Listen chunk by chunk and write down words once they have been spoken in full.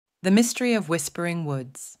The Mystery of Whispering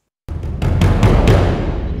Woods.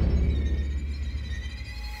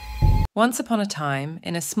 Once upon a time,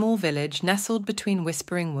 in a small village nestled between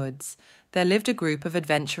whispering woods, there lived a group of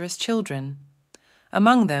adventurous children.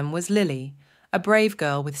 Among them was Lily, a brave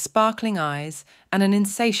girl with sparkling eyes and an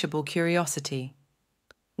insatiable curiosity.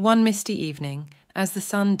 One misty evening, as the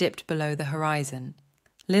sun dipped below the horizon,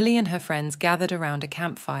 Lily and her friends gathered around a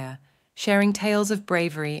campfire, sharing tales of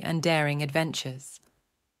bravery and daring adventures.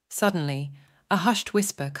 Suddenly, a hushed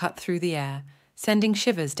whisper cut through the air, sending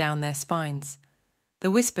shivers down their spines.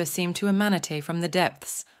 The whisper seemed to emanate from the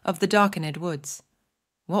depths of the darkened woods.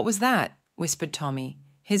 "What was that?" whispered Tommy,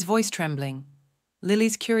 his voice trembling.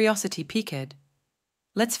 Lily's curiosity piqued.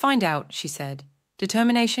 "Let's find out," she said,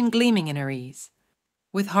 determination gleaming in her eyes.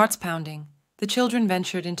 With hearts pounding, the children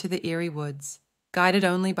ventured into the eerie woods, guided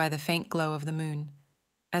only by the faint glow of the moon.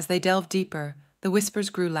 As they delved deeper, the whispers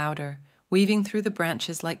grew louder, weaving through the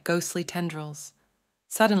branches like ghostly tendrils.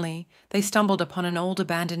 Suddenly, they stumbled upon an old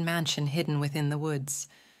abandoned mansion hidden within the woods.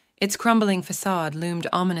 Its crumbling facade loomed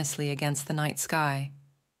ominously against the night sky.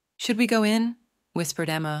 "Should we go in?" whispered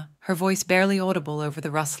Emma, her voice barely audible over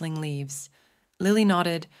the rustling leaves. Lily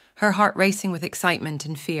nodded, her heart racing with excitement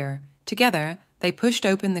and fear. Together, they pushed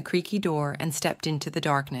open the creaky door and stepped into the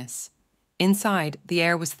darkness. Inside, the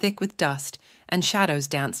air was thick with dust, and shadows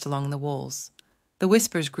danced along the walls. The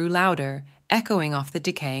whispers grew louder, echoing off the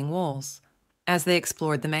decaying walls. As they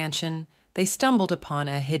explored the mansion, they stumbled upon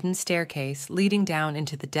a hidden staircase leading down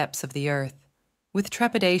into the depths of the earth. With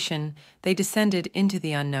trepidation, they descended into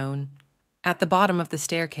the unknown. At the bottom of the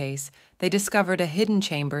staircase, they discovered a hidden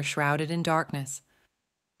chamber shrouded in darkness.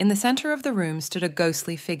 In the center of the room stood a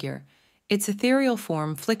ghostly figure, its ethereal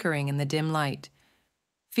form flickering in the dim light.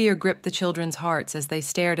 Fear gripped the children's hearts as they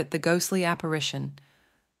stared at the ghostly apparition.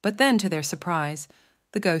 But then, to their surprise,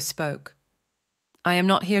 the ghost spoke. "I am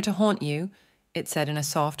not here to haunt you," it said in a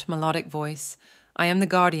soft, melodic voice. "I am the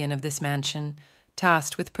guardian of this mansion,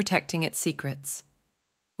 tasked with protecting its secrets."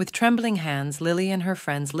 With trembling hands, Lily and her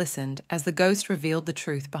friends listened as the ghost revealed the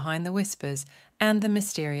truth behind the whispers and the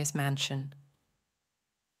mysterious mansion.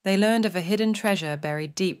 They learned of a hidden treasure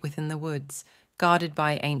buried deep within the woods, guarded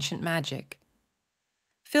by ancient magic.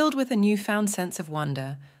 Filled with a newfound sense of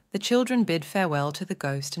wonder, the children bid farewell to the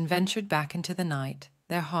ghost and ventured back into the night,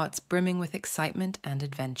 their hearts brimming with excitement and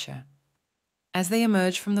adventure. As they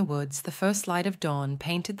emerged from the woods, the first light of dawn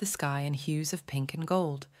painted the sky in hues of pink and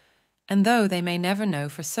gold. And though they may never know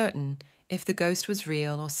for certain if the ghost was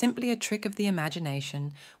real or simply a trick of the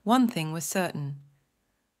imagination, one thing was certain.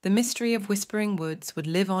 The mystery of Whispering Woods would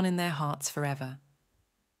live on in their hearts forever.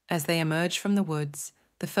 As they emerged from the woods,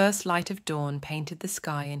 the first light of dawn painted the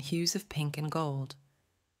sky in hues of pink and gold.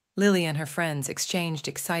 Lily and her friends exchanged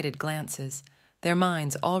excited glances, their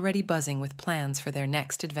minds already buzzing with plans for their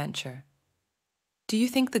next adventure. "Do you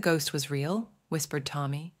think the ghost was real?" whispered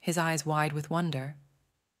Tommy, his eyes wide with wonder.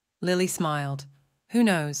 Lily smiled. "Who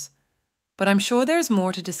knows? But I'm sure there's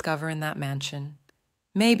more to discover in that mansion.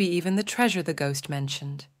 Maybe even the treasure the ghost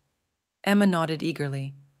mentioned." Emma nodded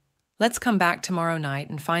eagerly. "Let's come back tomorrow night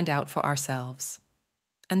and find out for ourselves."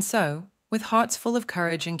 And so, with hearts full of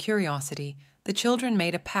courage and curiosity, the children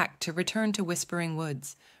made a pact to return to Whispering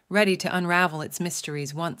Woods, ready to unravel its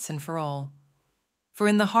mysteries once and for all. For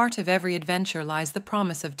in the heart of every adventure lies the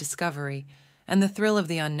promise of discovery, and the thrill of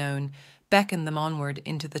the unknown beckoned them onward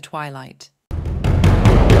into the twilight.